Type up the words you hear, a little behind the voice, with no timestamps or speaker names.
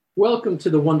Welcome to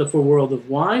the wonderful world of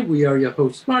wine. We are your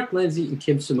hosts, Mark Lindsay and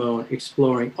Kim Simone,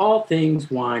 exploring all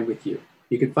things wine with you.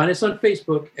 You can find us on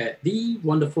Facebook at The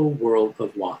Wonderful World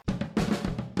of Wine.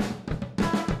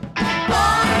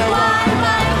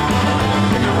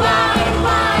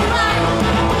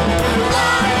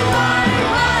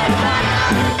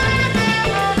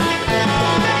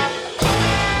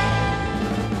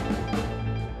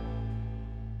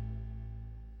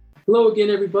 Hello again,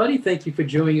 everybody. Thank you for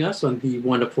joining us on The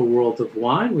Wonderful World of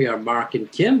Wine. We are Mark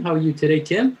and Kim. How are you today,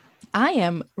 Kim? I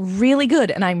am really good,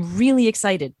 and I'm really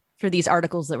excited for these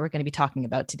articles that we're going to be talking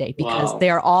about today because they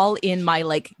are all in my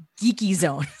geeky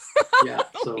zone. Yeah,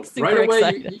 so right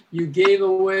away you gave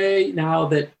away now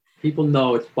that people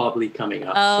know it's bubbly coming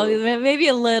up. Oh, so maybe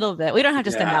a little bit. We don't have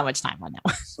to spend that much time on that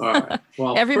one. All right.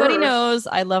 Well, everybody knows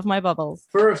I love my bubbles.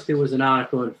 First, there was an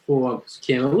article in Forbes,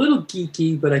 Kim, a little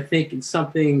geeky, but I think it's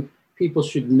something people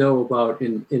should know about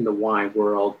in the wine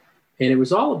world. And it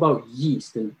was all about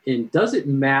yeast and does it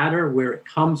matter where it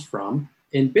comes from?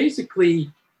 And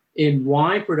basically in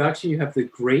wine production, you have the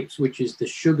grapes, which is the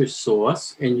sugar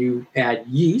source, and you add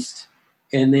yeast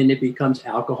and then it becomes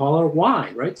alcohol or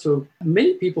wine, right? So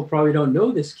many people probably don't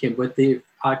know this, Kim, but there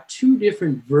are two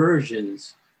different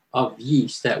versions of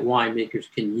yeast that winemakers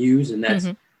can use. And that's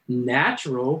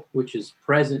natural, which is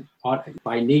present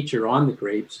by nature on the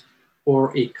grapes,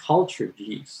 or a cultured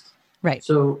yeast. Right.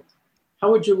 So how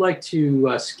would you like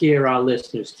to scare our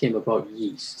listeners, Kim, about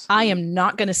yeast? I am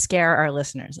not going to scare our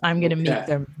listeners. I'm going to make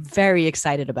them very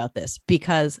excited about this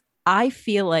because I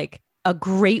feel like a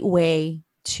great way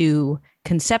to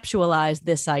conceptualize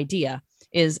this idea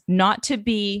is not to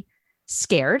be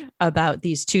scared about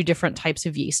these two different types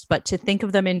of yeast, but to think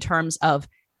of them in terms of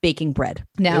baking bread.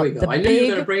 Now, there we go. I knew you were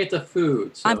going to bring it to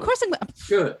food. So. Of course,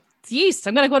 good. It's yeast.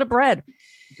 I'm going to go to bread.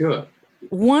 Good.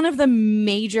 One of the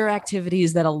major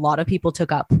activities that a lot of people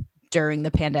took up during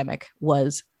the pandemic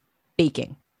was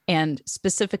baking, and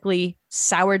specifically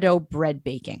sourdough bread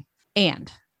baking.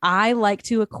 And I like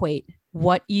to equate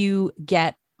what you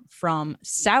get from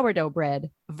sourdough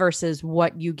bread versus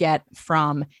what you get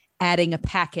from adding a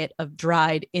packet of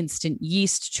dried instant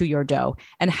yeast to your dough.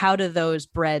 And how do those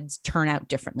breads turn out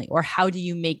differently? Or how do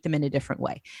you make them in a different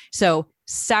way? So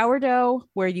sourdough,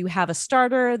 where you have a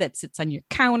starter that sits on your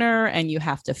counter and you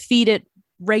have to feed it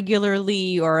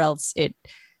regularly or else it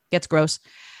gets gross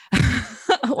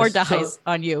or dies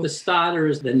on you. The starter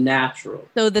is the natural.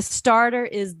 So the starter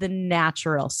is the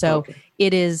natural. So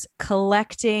it is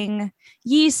collecting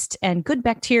yeast and good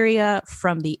bacteria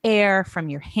from the air, from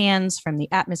your hands, from the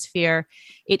atmosphere.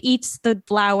 It eats the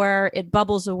flour, it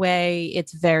bubbles away,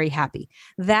 it's very happy.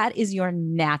 That is your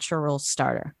natural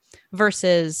starter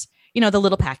versus, the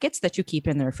little packets that you keep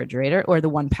in the refrigerator or the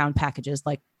 1 pound packages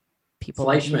like people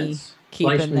like me keep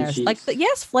in there.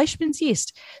 Fleischmann's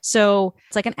yeast. So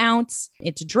it's like an ounce,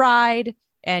 it's dried,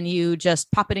 and you just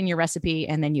pop it in your recipe.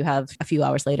 And then you have a few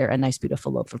hours later, a nice,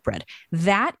 beautiful loaf of bread.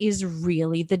 That is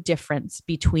really the difference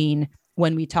between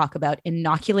when we talk about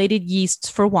inoculated yeasts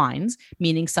for wines,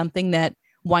 meaning something that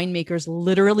winemakers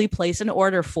literally place an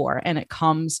order for, and it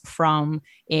comes from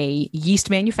a yeast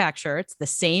manufacturer. It's the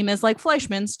same as like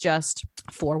Fleischmann's, just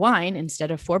for wine instead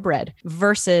of for bread,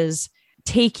 versus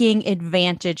taking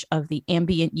advantage of the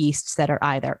ambient yeasts that are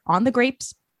either on the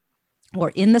grapes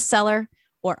or in the cellar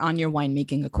or on your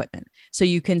winemaking equipment. So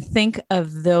you can think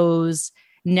of those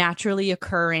naturally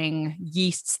occurring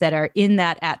yeasts that are in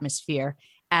that atmosphere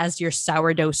as your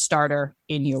sourdough starter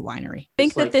in your winery. I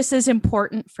think that this is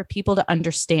important for people to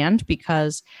understand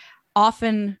because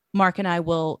often Mark and I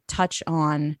will touch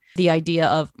on the idea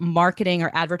of marketing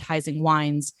or advertising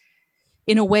wines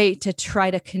in a way to try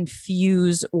to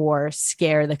confuse or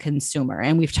scare the consumer.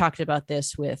 And we've talked about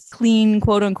this with clean,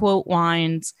 quote unquote,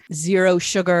 wines, zero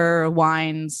sugar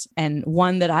wines. And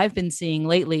one that I've been seeing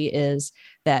lately is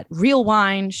that real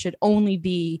wine should only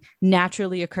be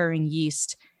naturally occurring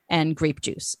yeast and grape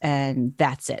juice. And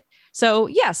that's it. So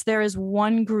yes, there is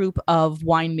one group of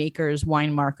winemakers,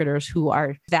 wine marketers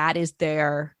that is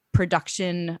their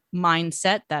production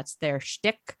mindset. That's their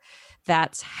shtick.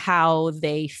 That's how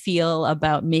they feel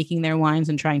about making their wines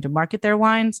and trying to market their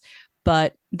wines.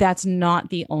 But that's not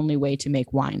the only way to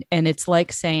make wine. And it's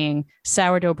like saying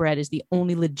sourdough bread is the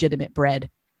only legitimate bread.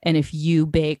 And if you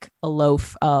bake a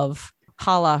loaf of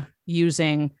challah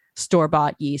using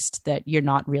store-bought yeast, that you're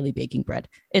not really baking bread.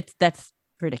 That's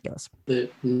ridiculous. The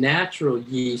natural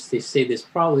yeast, they say there's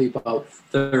probably about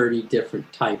 30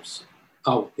 different types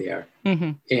out there.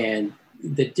 Mm-hmm. And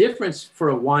the difference for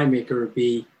a winemaker would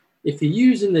be if you're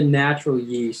using the natural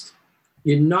yeast,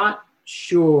 you're not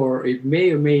sure, it may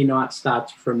or may not start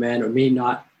to ferment or may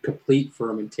not complete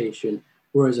fermentation,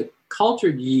 whereas a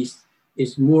cultured yeast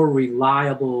is more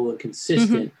reliable and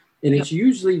consistent, and it's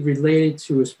usually related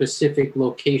to a specific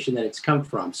location that it's come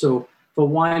from. So if a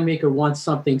winemaker wants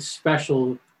something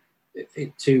special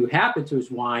to happen to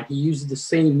his wine, he uses the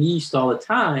same yeast all the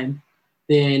time,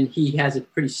 then he has a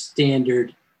pretty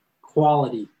standard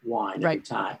quality wine every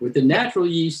time. With the natural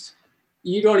yeast,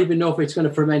 you don't even know if it's going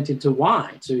to ferment into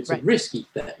wine. So it's a risky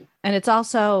thing. And it's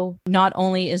also, not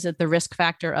only is it the risk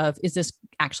factor of, is this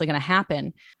actually going to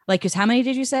happen? Like, how many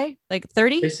did you say? Like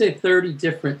 30? They say 30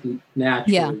 different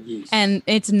natural yeasts. And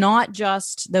it's not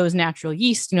just those natural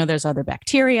yeast. You know, there's other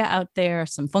bacteria out there.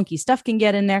 Some funky stuff can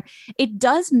get in there. It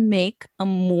does make a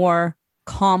more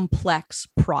complex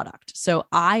product. So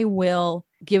I will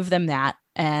give them that.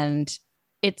 And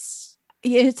it's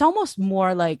almost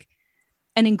more like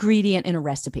an ingredient in a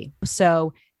recipe.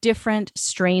 So different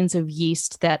strains of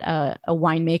yeast that a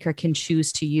winemaker can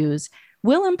choose to use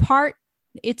will impart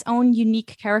its own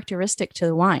unique characteristic to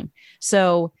the wine.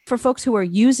 So for folks who are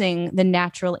using the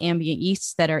natural ambient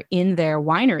yeasts that are in their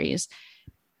wineries,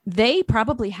 they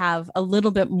probably have a little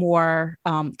bit more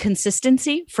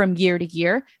consistency from year to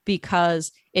year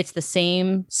because it's the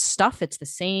same stuff. It's the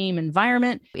same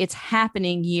environment. It's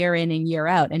happening year in and year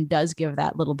out and does give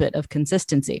that little bit of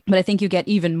consistency. But I think you get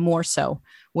even more so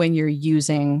when you're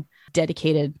using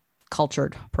dedicated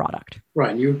cultured product.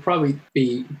 Right. You would probably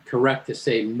be correct to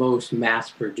say most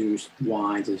mass-produced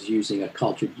wines is using a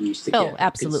cultured yeast to get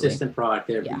a consistent product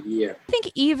every year. I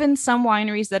think even some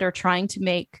wineries that are trying to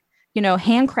make, you know,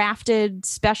 handcrafted,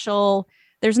 special,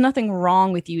 there's nothing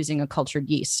wrong with using a cultured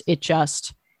yeast. It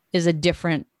just is a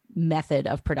different method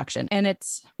of production. And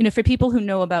it's, you know, for people who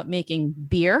know about making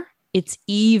beer, it's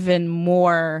even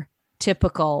more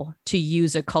typical to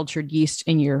use a cultured yeast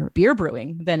in your beer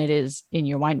brewing than it is in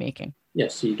your winemaking.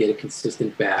 Yes, so you get a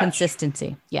consistent batch.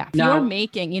 Consistency. Yeah. If you're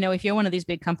making, you know, if you're one of these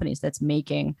big companies that's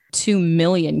making 2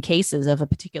 million cases of a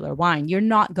particular wine, you're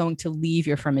not going to leave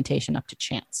your fermentation up to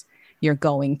chance. You're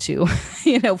going to,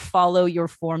 you know, follow your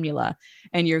formula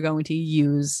and you're going to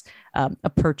use a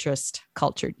purchased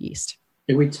cultured yeast.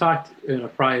 And we talked in a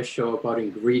prior show about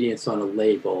ingredients on a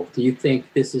label. Do you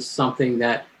think this is something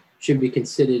that should be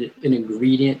considered an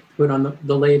ingredient put on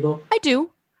the label? I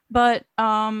do, but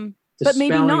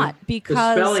maybe not, because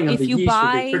the spelling of if the you yeast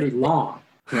buy would be pretty long,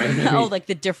 right? I mean, like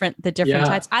the different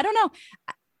types. I don't know.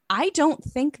 I don't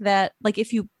think that, like,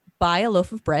 if you buy a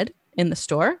loaf of bread in the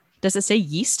store, does it say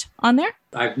yeast on there?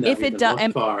 I've never if it does,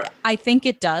 I think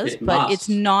it does, but it's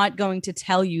not going to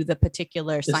tell you the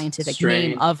particular scientific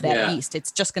name of that yeast.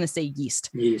 It's just going to say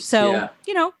yeast. So,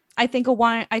 you know, I think if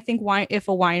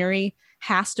a winery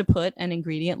has to put an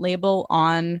ingredient label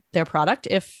on their product,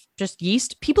 if just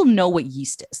yeast, people know what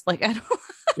yeast is. Like, I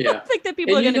don't think that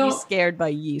people are going to be scared by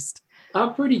yeast.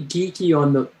 I'm pretty geeky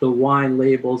on the wine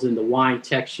labels and the wine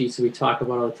text sheets that we talk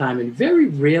about all the time. And very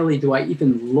rarely do I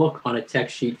even look on a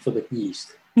text sheet for the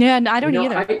yeast. Yeah, no, I don't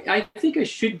either. I think I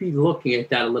should be looking at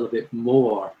that a little bit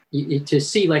more to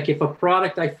see, like, if a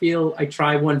product I feel I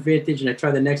try one vintage and I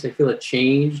try the next, I feel it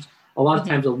changed. A lot of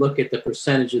times I'll look at the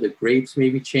percentage of the grapes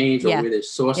maybe change or where they're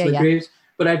sourcing the grapes,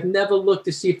 but I've never looked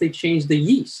to see if they changed the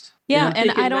yeast. Yeah,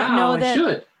 and I don't know that. I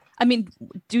should. I mean,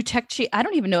 do tech sheet? I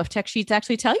don't even know if tech sheets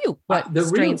actually tell you what the real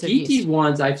strains of yeast. geeky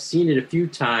ones. I've seen it a few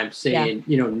times saying,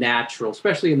 you know, natural,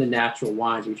 especially in the natural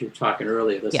wines, which you were talking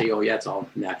earlier. They'll say, "Oh, yeah, it's all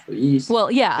natural yeast."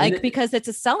 Well, yeah, because it's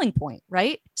a selling point,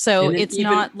 right? So it's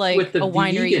not like a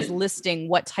winery is listing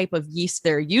what type of yeast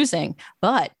they're using,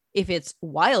 but if it's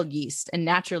wild yeast and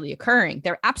naturally occurring,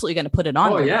 they're absolutely going to put it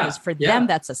on there because for them,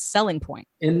 that's a selling point.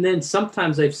 And then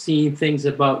sometimes I've seen things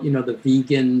about, you know, the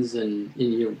vegans and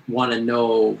you want to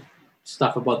know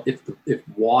stuff about if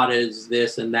water is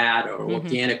this and that, or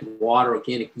organic water,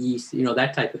 organic yeast, you know,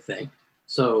 that type of thing.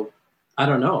 So I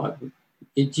don't know.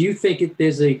 Do you think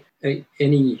there's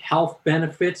any health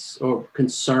benefits or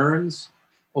concerns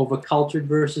over cultured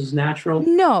versus natural?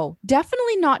 No,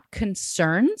 definitely not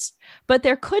concerns, but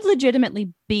there could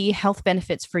legitimately be health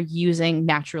benefits for using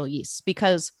natural yeasts,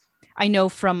 because I know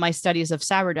from my studies of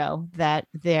sourdough that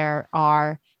there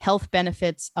are health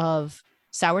benefits of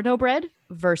sourdough bread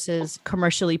versus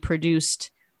commercially produced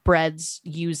breads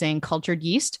using cultured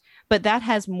yeast. But that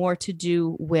has more to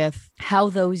do with how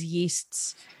those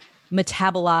yeasts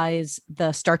metabolize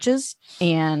the starches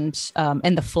and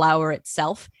the flour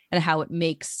itself, and how it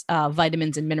makes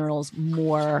vitamins and minerals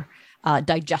more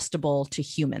digestible to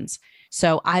humans.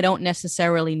 So I don't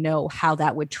necessarily know how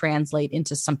that would translate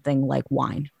into something like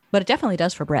wine, but it definitely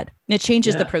does for bread. It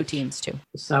changes the proteins too.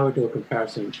 The sourdough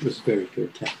comparison was very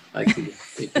good, Ken. I agree.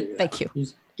 Thank you.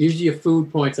 Usually your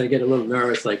food points, I get a little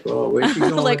nervous, like, oh, where's she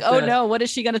going? Like, oh that? no, what is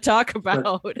she going to talk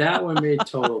about? But that one made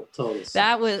total sense.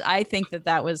 I think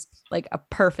that was like a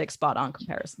perfect spot on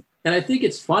comparison. And I think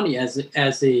it's funny as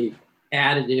a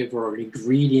additive or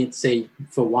ingredient, say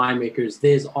for winemakers,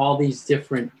 there's all these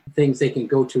different things they can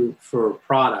go to for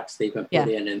products they can put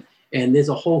in. And there's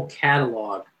a whole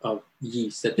catalog of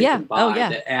yeast that they can buy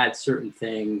that add certain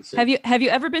things. Have you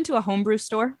ever been to a homebrew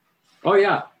store? Oh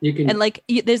yeah, you can. And like,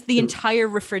 there's the entire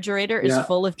refrigerator is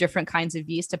full of different kinds of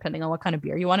yeast, depending on what kind of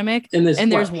beer you want to make. And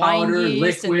there's wine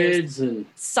yeast, liquids, and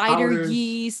cider powders.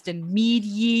 Yeast, and mead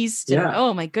yeast. And,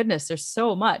 oh my goodness, there's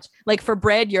so much. Like for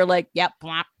bread, you're like, yep,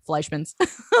 Fleischmann's.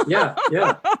 yeah.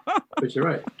 But you're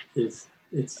right. It's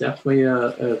definitely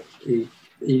a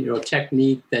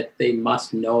technique that they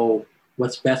must know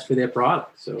what's best for their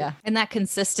product. So and that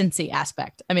consistency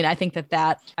aspect. I mean, I think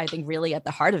that really at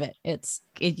the heart of it,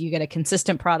 you get a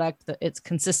consistent product, it's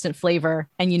consistent flavor,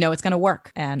 and it's going to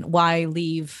work. And why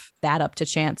leave that up to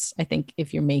chance? I think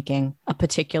if you're making a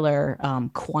particular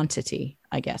quantity,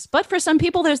 I guess. But for some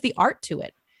people, there's the art to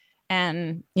it.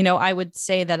 And, I would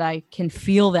say that I can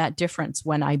feel that difference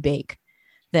when I bake,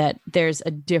 that there's a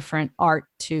different art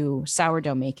to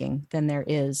sourdough making than there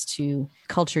is to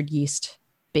cultured yeast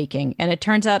baking. And it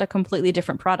turns out a completely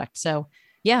different product. So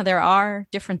yeah, there are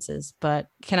differences, but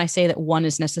can I say that one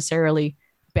is necessarily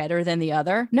better than the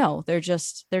other? No, they're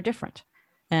different.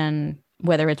 And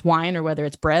whether it's wine or whether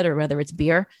it's bread or whether it's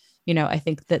beer, I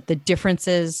think that the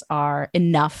differences are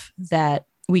enough that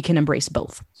we can embrace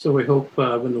both. So we hope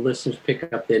when the listeners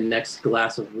pick up their next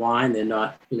glass of wine, they're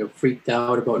not, freaked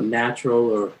out about natural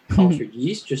or cultured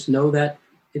yeast. Just know that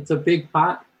it's a big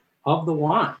part of the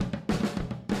wine.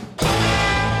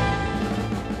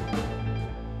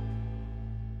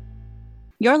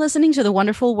 You're listening to The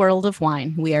Wonderful World of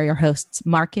Wine. We are your hosts,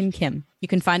 Mark and Kim. You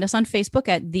can find us on Facebook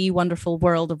at The Wonderful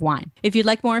World of Wine. If you'd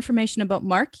like more information about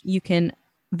Mark, you can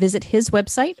visit his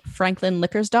website,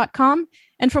 franklinliquors.com.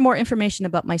 And for more information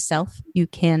about myself, you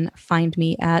can find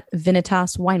me at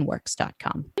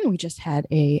vinitaswineworks.com. And we just had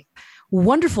a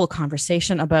wonderful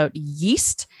conversation about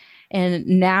yeast, and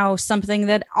now something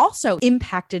that also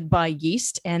impacted by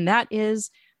yeast, and that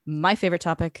is my favorite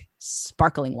topic,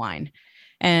 sparkling wine.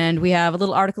 And we have a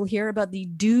little article here about the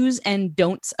do's and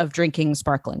don'ts of drinking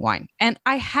sparkling wine. And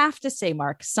I have to say,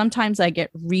 Mark, sometimes I get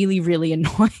really, really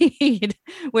annoyed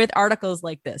with articles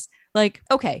like this. Like,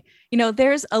 okay,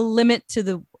 there's a limit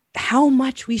to how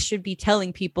much we should be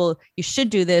telling people, you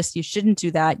should do this, you shouldn't do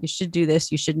that, you should do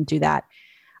this, you shouldn't do that.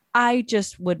 I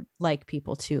just would like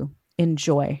people to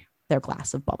enjoy their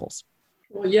glass of bubbles.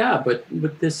 Well, yeah, but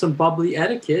there's some bubbly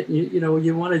etiquette.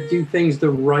 You want to do things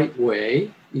the right way.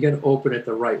 You got to open it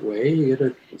the right way. You got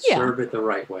to serve it the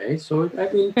right way. So, I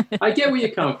mean, I get where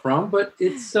you come from, but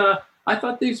it's, I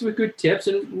thought these were good tips,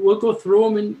 and we'll go through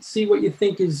them and see what you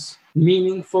think is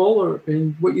meaningful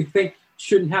and what you think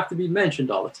shouldn't have to be mentioned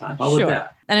all the time. How about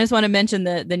that? And I just want to mention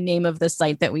the name of the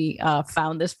site that we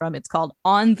found this from. It's called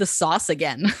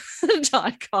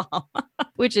onthesauceagain.com,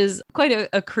 which is quite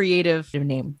a creative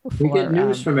name. We get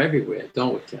news from everywhere,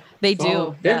 don't we, Kim? They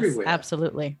do. Everywhere. Yes,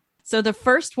 absolutely. So the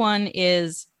first one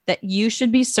is that you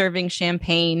should be serving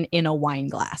champagne in a wine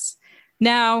glass.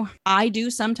 Now, I do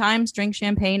sometimes drink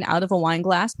champagne out of a wine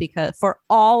glass because for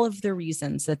all of the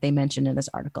reasons that they mentioned in this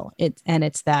article,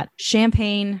 it's that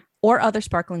champagne or other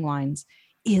sparkling wines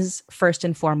is first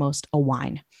and foremost a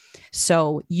wine.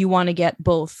 So you want to get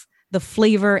both the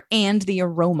flavor and the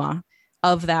aroma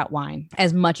of that wine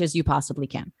as much as you possibly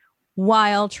can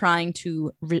while trying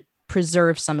to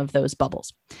preserve some of those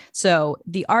bubbles. So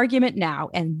the argument now,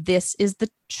 and this is the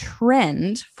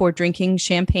trend for drinking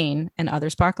champagne and other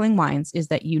sparkling wines, is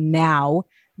that you now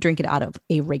drink it out of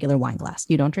a regular wine glass.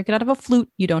 You don't drink it out of a flute.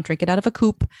 You don't drink it out of a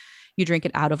coupe. You drink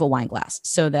it out of a wine glass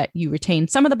so that you retain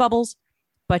some of the bubbles,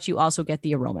 but you also get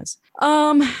the aromas.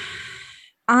 I'm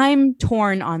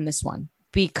torn on this one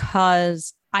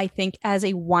because I think as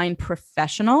a wine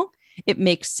professional, it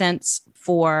makes sense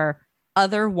for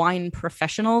other wine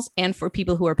professionals and for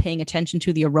people who are paying attention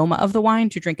to the aroma of the wine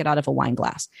to drink it out of a wine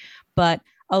glass. But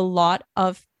a lot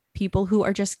of people who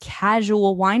are just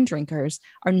casual wine drinkers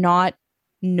are not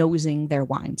nosing their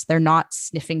wines. They're not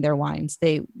sniffing their wines.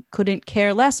 They couldn't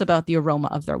care less about the aroma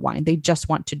of their wine. They just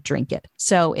want to drink it.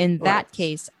 So in that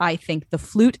case, I think the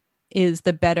flute is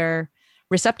the better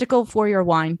receptacle for your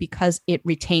wine because it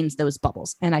retains those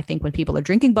bubbles. And I think when people are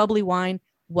drinking bubbly wine,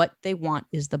 what they want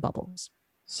is the bubbles.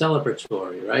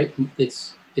 Celebratory, right?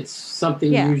 It's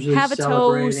something usually have a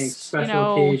celebrating toast,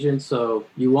 special occasion. So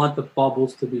you want the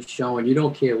bubbles to be showing. You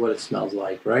don't care what it smells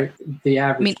like, right? The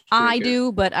average. I mean, I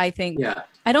do, but I think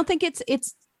I don't think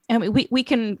it's. I mean, we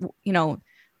can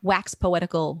wax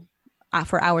poetical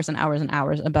for hours and hours and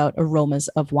hours about aromas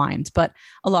of wines. But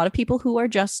a lot of people who are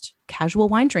just casual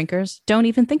wine drinkers don't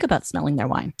even think about smelling their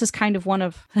wine. This is kind of one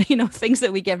of, things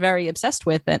that we get very obsessed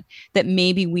with, that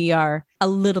maybe we are a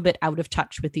little bit out of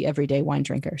touch with the everyday wine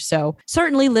drinker. So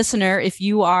certainly, listener, if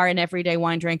you are an everyday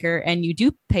wine drinker and you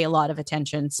do pay a lot of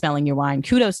attention smelling your wine,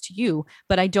 kudos to you.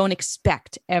 But I don't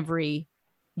expect every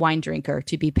wine drinker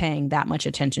to be paying that much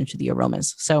attention to the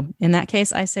aromas. So in that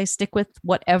case, I say stick with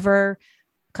whatever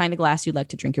kind of glass you'd like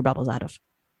to drink your bubbles out of.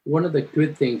 One of the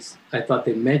good things I thought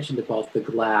they mentioned about the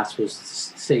glass was to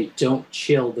say, don't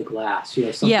chill the glass.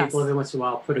 Some people every once in a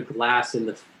while put a glass in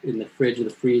the fridge or the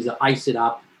freezer, ice it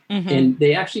up. Mm-hmm. And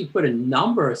they actually put a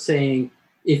number saying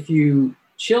if you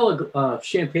chill a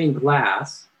champagne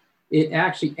glass, it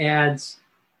actually adds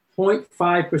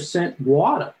 0.5%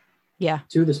 water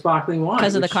to the sparkling wine.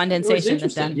 Because of the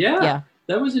condensation. Yeah.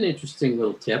 That was an interesting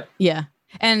little tip. Yeah.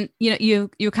 And, you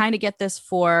kind of get this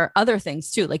for other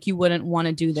things too. Like you wouldn't want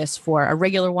to do this for a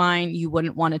regular wine. You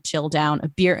wouldn't want to chill down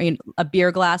a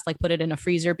beer glass, like put it in a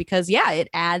freezer because it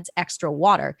adds extra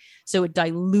water. So it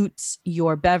dilutes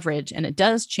your beverage and it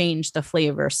does change the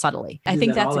flavor subtly. I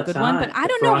think that's a good one, but I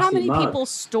don't know how many people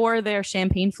store their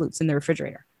champagne flutes in the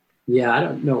refrigerator. Yeah. I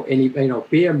don't know any,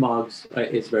 beer mugs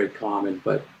is very common,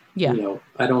 but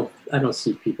I don't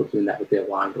see people doing that with their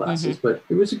wine glasses, but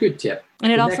it was a good tip.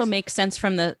 And it also makes sense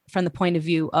from the point of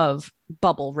view of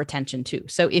bubble retention too.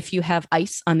 So if you have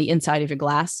ice on the inside of your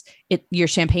glass, your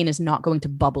champagne is not going to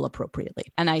bubble appropriately.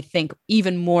 And I think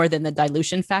even more than the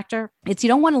dilution factor, you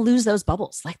don't want to lose those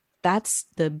bubbles. Like that's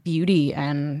the beauty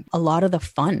and a lot of the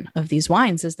fun of these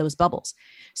wines is those bubbles.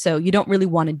 So you don't really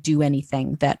want to do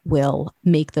anything that will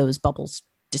make those bubbles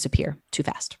disappear too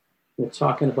fast. We're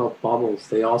talking about bubbles.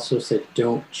 They also said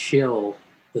don't chill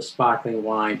the sparkling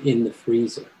wine in the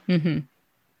freezer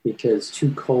because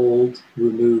too cold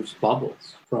removes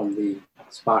bubbles from the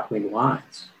sparkling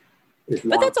wines.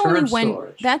 But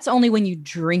that's only when you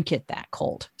drink it that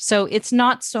cold. So it's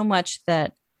not so much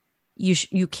that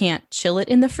you can't chill it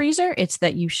in the freezer. It's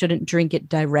that you shouldn't drink it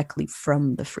directly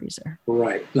from the freezer.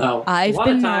 Right. Now, I've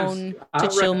been known to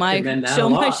chill my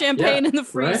champagne in the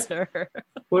freezer. Right?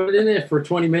 Put it in there for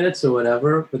 20 minutes or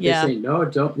whatever. But they say, no,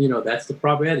 don't, that's the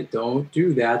problematic. Don't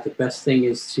do that. The best thing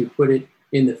is to put it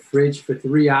in the fridge for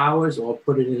 3 hours or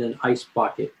put it in an ice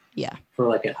bucket for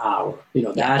like an hour.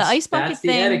 That's the ice bucket that's thing,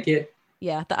 the etiquette.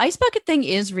 Yeah. The ice bucket thing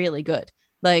is really good.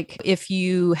 Like if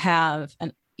you have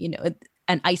an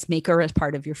ice maker as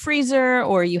part of your freezer,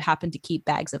 or you happen to keep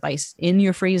bags of ice in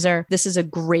your freezer, this is a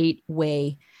great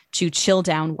way to chill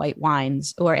down white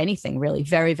wines or anything really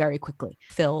very, very quickly.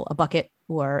 Fill a bucket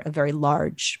or a very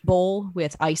large bowl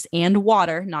with ice and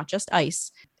water, not just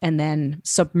ice, and then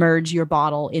submerge your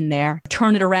bottle in there,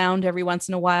 turn it around every once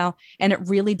in a while. And it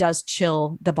really does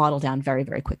chill the bottle down very,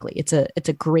 very quickly. It's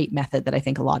a great method that I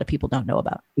think a lot of people don't know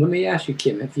about. Let me ask you,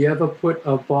 Kim, have you ever put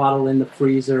a bottle in the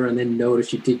freezer and then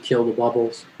noticed you did kill the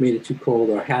bubbles, made it too cold,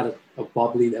 or had a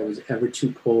bubbly that was ever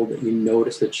too cold that you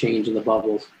noticed a change in the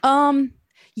bubbles?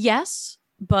 Yes,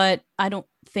 but I don't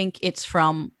think it's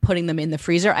from putting them in the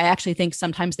freezer. I actually think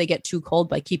sometimes they get too cold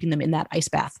by keeping them in that ice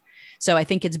bath. So I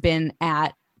think it's been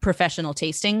at professional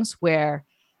tastings where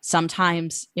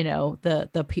sometimes,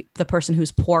 the person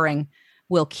who's pouring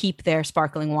will keep their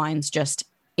sparkling wines just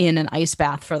in an ice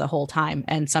bath for the whole time.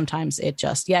 And sometimes it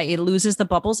loses the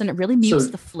bubbles and it really mutes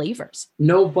the flavors.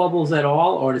 No bubbles at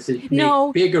all? Or does it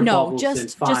make bigger bubbles than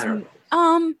finer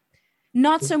bubbles?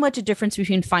 Not so much a difference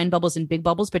between fine bubbles and big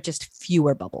bubbles, but just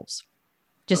fewer bubbles.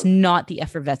 Just not the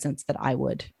effervescence that I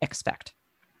would expect.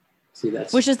 See,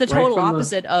 that's which is the total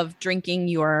opposite of drinking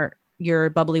your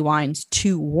bubbly wines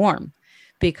too warm.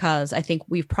 Because I think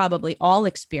we've probably all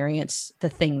experienced the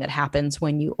thing that happens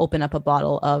when you open up a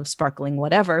bottle of sparkling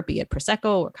whatever, be it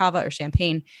Prosecco or Cava or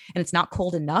champagne, and it's not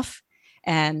cold enough.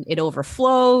 And it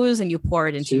overflows and you pour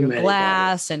it into your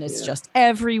glass and it's just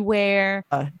everywhere,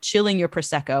 chilling your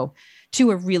Prosecco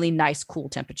to a really nice, cool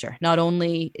temperature. Not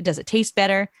only does it taste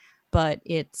better, but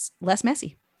it's less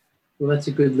messy. Well, that's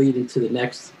a good lead into the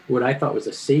next, what I thought was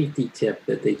a safety tip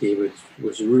that they gave, which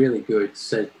was really good. It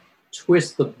said,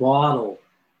 twist the bottle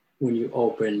when you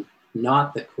open,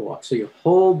 not the cork. So you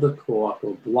hold the cork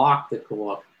or block the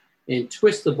cork and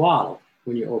twist the bottle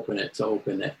when you open it to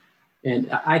open it.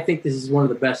 And I think this is one of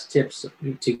the best tips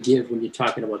to give when you're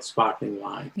talking about sparkling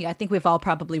wine. Yeah, I think we've all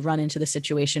probably run into the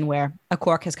situation where a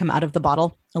cork has come out of the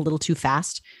bottle a little too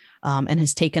fast. and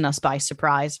has taken us by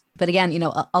surprise. But again,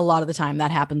 a lot of the time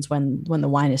that happens when the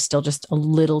wine is still just a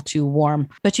little too warm.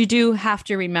 But you do have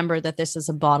to remember that this is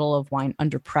a bottle of wine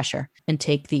under pressure and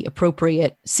take the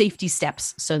appropriate safety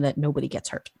steps so that nobody gets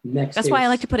hurt. That's why I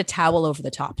like to put a towel over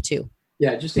the top too.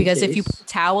 Yeah, just because if you put a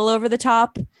towel over the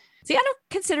top, see, I don't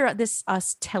consider this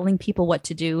us telling people what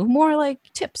to do, more like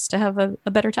tips to have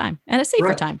a better time and a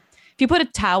safer time. If you put a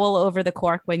towel over the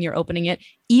cork when you're opening it,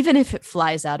 even if it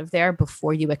flies out of there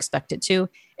before you expect it to,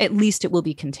 at least it will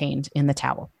be contained in the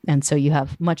towel. And so you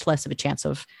have much less of a chance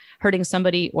of hurting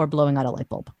somebody or blowing out a light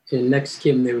bulb. And next,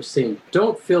 Kim, they were saying,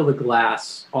 don't fill the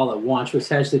glass all at once, which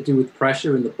has to do with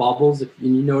pressure and the bubbles. If you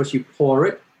notice you pour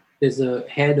it, there's a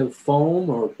head of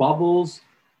foam or bubbles.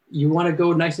 You want to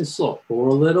go nice and slow. Pour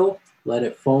a little, let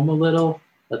it foam a little,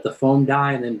 let the foam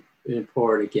die, and then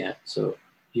pour it again. So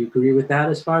do you agree with that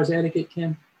as far as etiquette,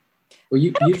 Kim? Well,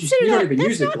 you don't even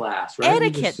use a glass, right?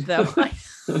 Etiquette, though.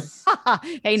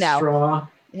 Hey, now. Straw.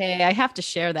 Hey, I have to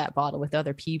share that bottle with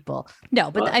other people. No,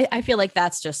 but I feel like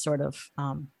that's just sort of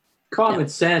common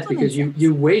sense, because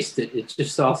you waste it. It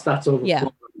just all starts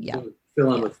overflowing. Yeah.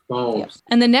 Filling with foam. Yeah.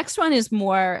 And the next one is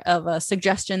more of a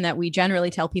suggestion that we generally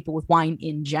tell people with wine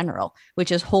in general,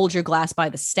 which is hold your glass by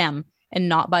the stem and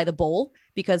not by the bowl,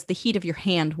 because the heat of your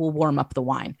hand will warm up the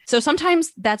wine. So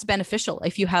sometimes that's beneficial.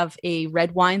 If you have a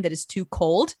red wine that is too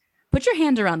cold, put your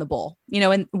hand around the bowl,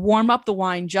 and warm up the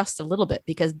wine just a little bit,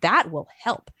 because that will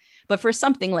help. But for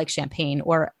something like champagne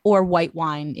or white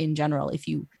wine in general, if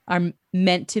you are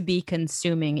meant to be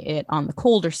consuming it on the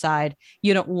colder side,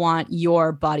 you don't want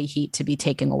your body heat to be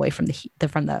taken away from the heat,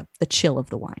 from the chill of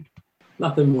the wine.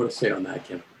 Nothing more to say on that,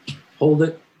 Kim. Hold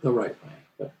it the right way.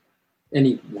 But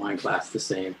any wine glass the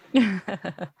same.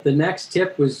 The next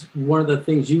tip was one of the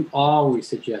things you always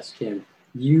suggest, Kim.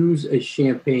 Use a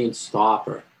champagne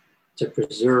stopper to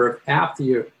preserve. After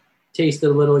you taste it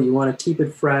a little, you want to keep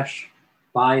it fresh.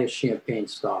 Buy a champagne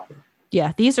stopper.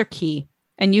 Yeah, these are key.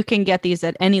 And you can get these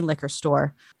at any liquor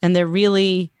store. And they're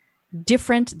really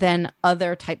different than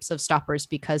other types of stoppers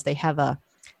because they have a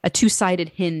two-sided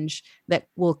hinge that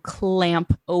will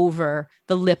clamp over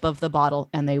the lip of the bottle,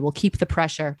 and they will keep the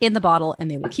pressure in the bottle, and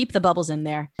they will keep the bubbles in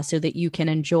there so that you can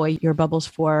enjoy your bubbles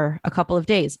for a couple of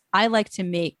days. I like to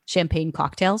make champagne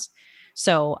cocktails.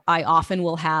 So I often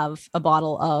will have a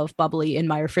bottle of bubbly in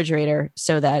my refrigerator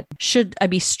so that should I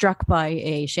be struck by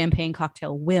a champagne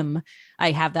cocktail whim,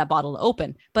 I have that bottle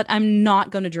open. But I'm not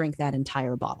going to drink that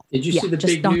entire bottle. Did you see the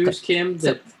big news, Kim,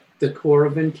 that the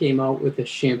Coravin came out with a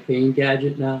champagne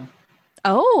gadget now?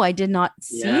 Oh, I did not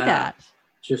see that.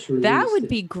 Just released that would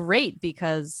be great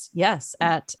because, yes,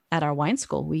 at our wine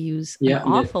school, we use an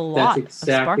awful lot of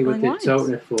sparkling wines. That's exactly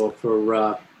what they're toting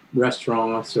for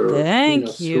restaurants or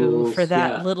Thank you schools. For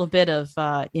that little bit of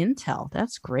intel.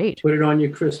 That's great. Put it on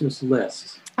your Christmas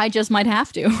list. I just might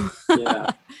have to.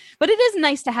 Yeah. But it is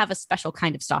nice to have a special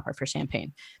kind of stopper for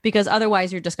champagne, because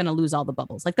otherwise you're just going to lose all the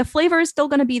bubbles. Like the flavor is still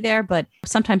going to be there, but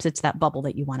sometimes it's that bubble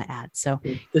that you want to add. So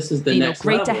this is the next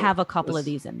great level. To have a couple of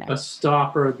these in there. A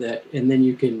stopper and then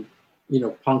you can,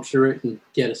 puncture it and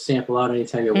get a sample out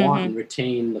anytime you want and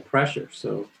retain the pressure.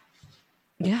 So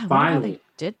finally they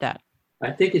did that. I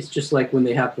think it's just like when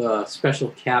they have a special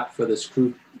cap for the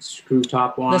screw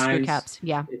top wines. The screw caps,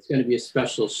 yeah. It's going to be a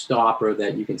special stopper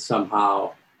that you can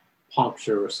somehow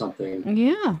puncture or something.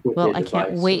 Yeah. Well, I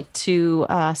can't wait to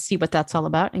see what that's all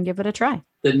about and give it a try.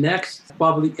 The next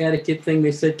bubbly etiquette thing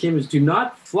they said, Kim, is do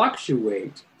not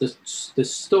fluctuate the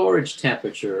storage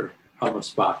temperature of a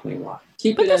sparkling wine.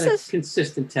 Keep it at a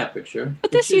consistent temperature.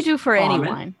 But this you do for any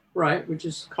wine. Right, which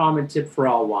is a common tip for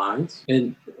all wines.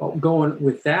 And going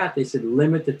with that, they said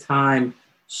limit the time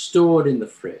stored in the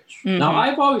fridge. Now,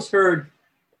 I've always heard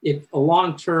if a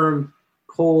long-term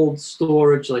cold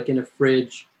storage, like in a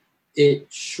fridge, it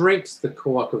shrinks the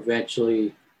cork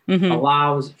eventually,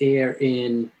 allows air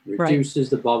in, reduces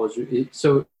the bubbles.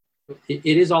 So it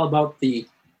is all about the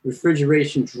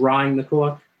refrigeration drying the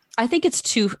cork. I think it's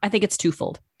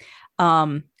twofold.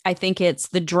 I think it's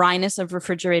the dryness of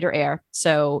refrigerator air.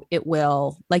 So it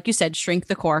will, like you said, shrink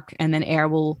the cork, and then air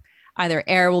will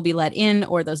be let in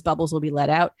or those bubbles will be let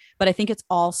out. But I think it's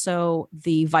also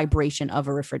the vibration of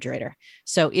a refrigerator.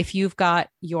 So if you've got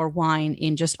your wine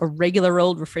in just a regular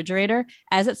old refrigerator,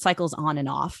 as it cycles on and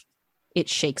off, it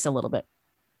shakes a little bit.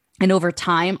 And over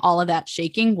time, all of that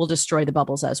shaking will destroy the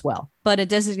bubbles as well. But a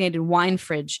designated wine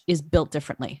fridge is built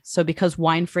differently. So because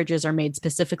wine fridges are made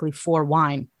specifically for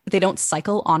wine, they don't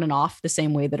cycle on and off the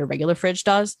same way that a regular fridge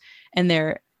does. And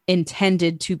they're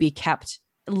intended to be kept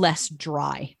less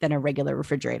dry than a regular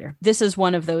refrigerator. This is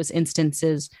one of those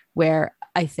instances where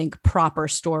I think proper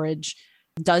storage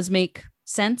does make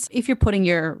sense. If you're putting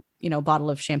your bottle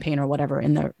of champagne or whatever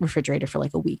in the refrigerator for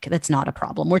like a week. That's not a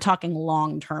problem. We're talking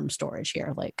long-term storage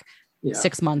here, like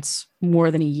 6 months,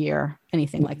 more than a year,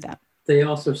 anything like that. They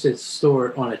also said store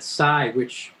it on its side,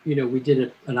 which, we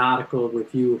did an article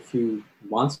review a few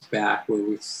months back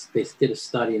where they did a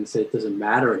study and said it doesn't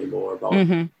matter anymore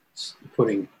about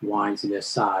putting wines in their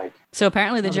side. So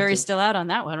apparently the jury's still out on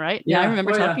that one, right? Yeah, I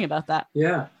remember talking about that.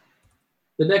 Yeah.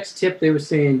 The next tip they were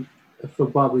saying for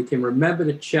bubbly, can remember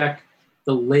to check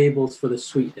the labels for the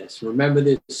sweetness. Remember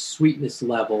the sweetness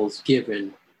levels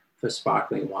given for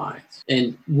sparkling wines.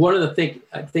 And one of the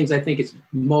things I think is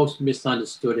most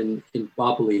misunderstood in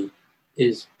bubbly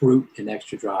is brut and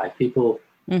extra dry. People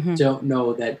don't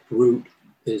know that brut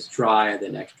is drier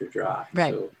than extra dry.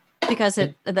 Right. So, because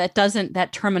that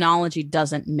terminology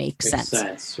doesn't make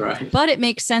sense. Right. But it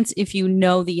makes sense if you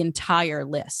know the entire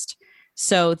list.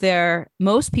 So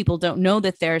most people don't know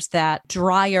that there's that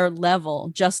drier level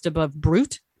just above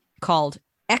brut called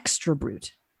extra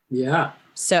brut. Yeah.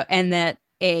 So, and that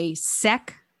a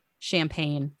sec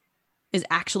champagne is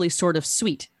actually sort of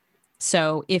sweet.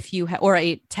 So if you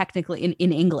technically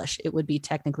in English, it would be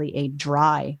technically a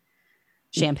dry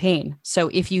champagne. So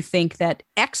if you think that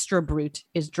extra brut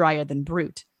is drier than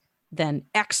brut, then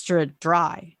extra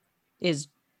dry is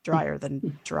drier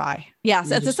than dry. Yeah,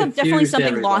 so it's definitely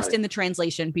something lost in the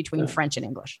translation between French and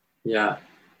English. Yeah.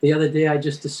 The other day I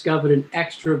just discovered an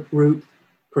extra brut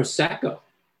Prosecco,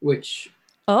 which...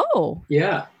 Oh.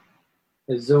 Yeah.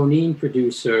 A Zonine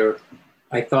producer,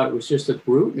 I thought it was just a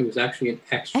brut, and it was actually an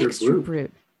extra brut,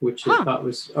 which I thought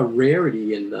was a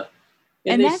rarity in the...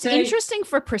 And that's interesting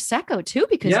for Prosecco too,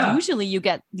 because usually you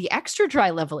get the extra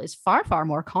dry level is far, far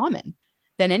more common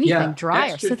than anything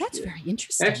drier. So that's very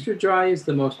interesting. Extra dry is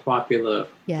the most popular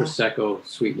Prosecco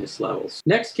sweetness levels.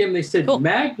 Next, Kim, they said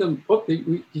Magnum. Oh,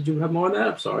 did you have more on that?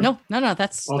 I'm sorry. No.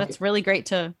 That's really great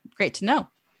to know.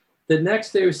 The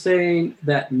next, they were saying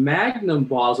that Magnum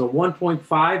bottles, or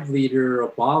 1.5 liter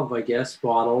above, I guess,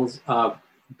 bottles,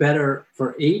 better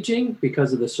for aging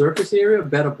because of the surface area.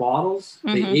 Better bottles,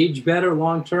 they age better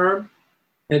long term.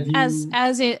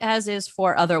 As is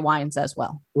for other wines as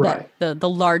well. Right. The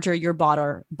larger your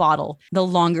bottle, the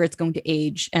longer it's going to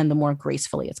age and the more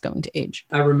gracefully it's going to age.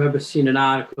 I remember seeing an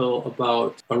article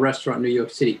about a restaurant in New York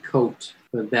City, Cote,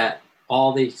 that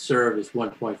all they serve is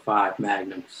 1.5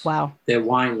 Magnums. Wow. Their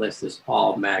wine list is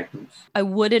all Magnums. I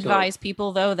would advise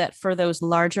people, though, that for those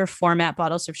larger format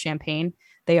bottles of champagne,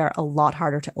 they are a lot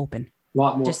harder to open. A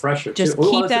lot more pressure. Just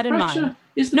keep that in mind.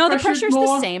 The pressure is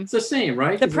the same. It's the same,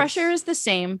 right? The pressure is the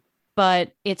same,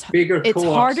 but it's it's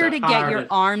harder to get your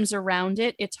arms around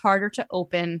it. It's harder to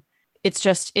open. It's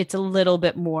a little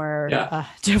bit more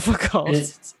difficult.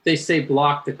 They say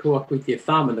block the cork with your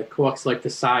thumb, and the cork's like the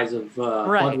size of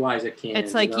Budweiser can.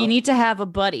 It's like you need to have a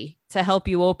buddy to help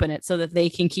you open it so that they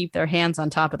can keep their hands on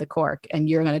top of the cork, and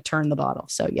you're going to turn the bottle.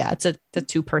 So yeah, it's a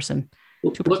two-person.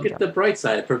 Look at the bright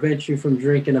side. It prevents you from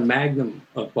drinking a Magnum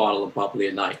bottle of bubbly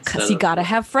a night. Because you got to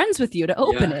have friends with you to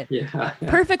open it. Yeah.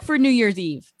 Perfect for New Year's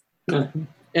Eve.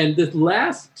 And the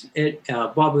last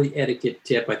bubbly etiquette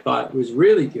tip I thought was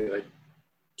really good.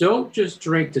 Don't just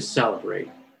drink to celebrate.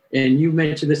 And you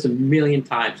mentioned this a million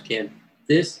times, Ken.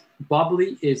 This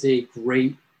bubbly is a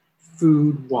great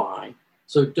food wine.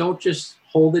 So don't just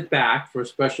hold it back for a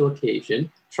special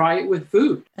occasion. Try it with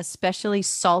food. Especially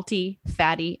salty,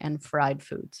 fatty, and fried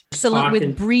foods. Excellent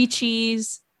with brie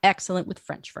cheese. Excellent with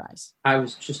French fries. I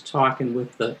was just talking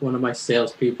with one of my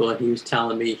salespeople, and he was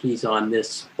telling me he's on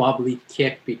this bubbly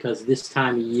kick because this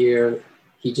time of year,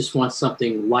 he just wants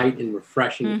something light and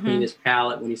refreshing to clean his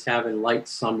palate when he's having light,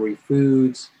 summery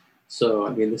foods. So, I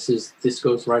mean, this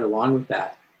goes right along with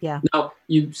that. Yeah. Now,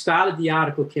 you started the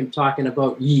article, Kim, talking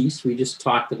about yeast. We just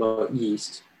talked about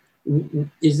yeast.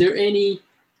 Is there any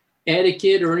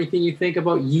etiquette or anything you think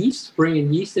about yeast,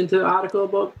 bringing yeast into the article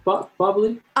about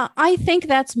bubbly? I think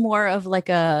that's more of like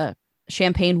a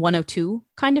Champagne 102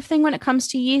 kind of thing when it comes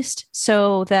to yeast.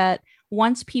 So that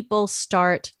once people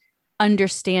start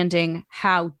understanding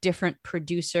how different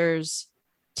producers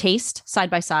taste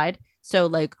side by side, so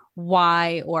like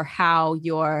why or how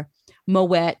your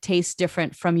Moet tastes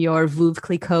different from your Veuve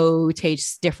Clicquot,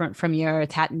 tastes different from your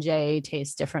Taittinger,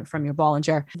 tastes different from your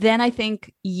Bollinger, then I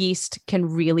think yeast can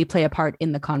really play a part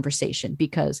in the conversation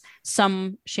because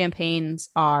some champagnes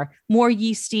are more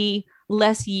yeasty,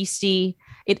 less yeasty.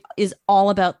 It is all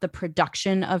about the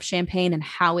production of champagne and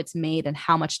how it's made and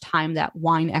how much time that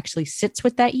wine actually sits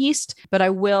with that yeast. But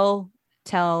I will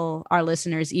tell our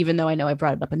listeners, even though I know I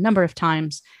brought it up a number of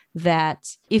times, that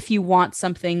if you want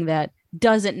something that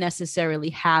doesn't necessarily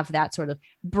have that sort of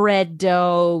bread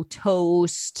dough,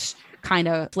 toast kind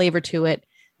of flavor to it,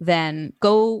 then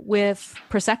go with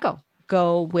Prosecco.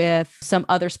 Go with some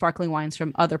other sparkling wines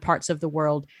from other parts of the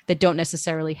world that don't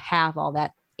necessarily have all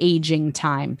that aging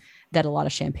time that a lot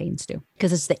of champagnes do,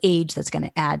 because it's the age that's going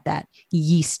to add that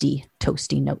yeasty,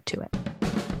 toasty note to it.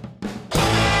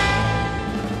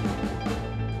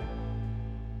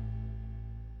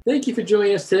 Thank you for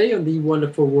joining us today on The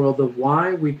Wonderful World of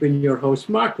Wine. We've been your hosts,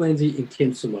 Mark Lindsay and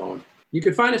Kim Simone. You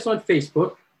can find us on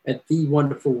Facebook at The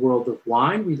Wonderful World of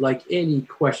Wine. We'd like any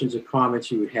questions or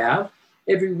comments you would have.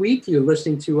 Every week, you're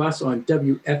listening to us on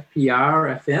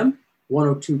WFPR FM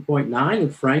 102.9 in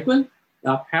Franklin.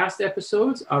 Our past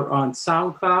episodes are on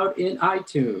SoundCloud and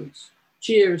iTunes.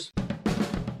 Cheers.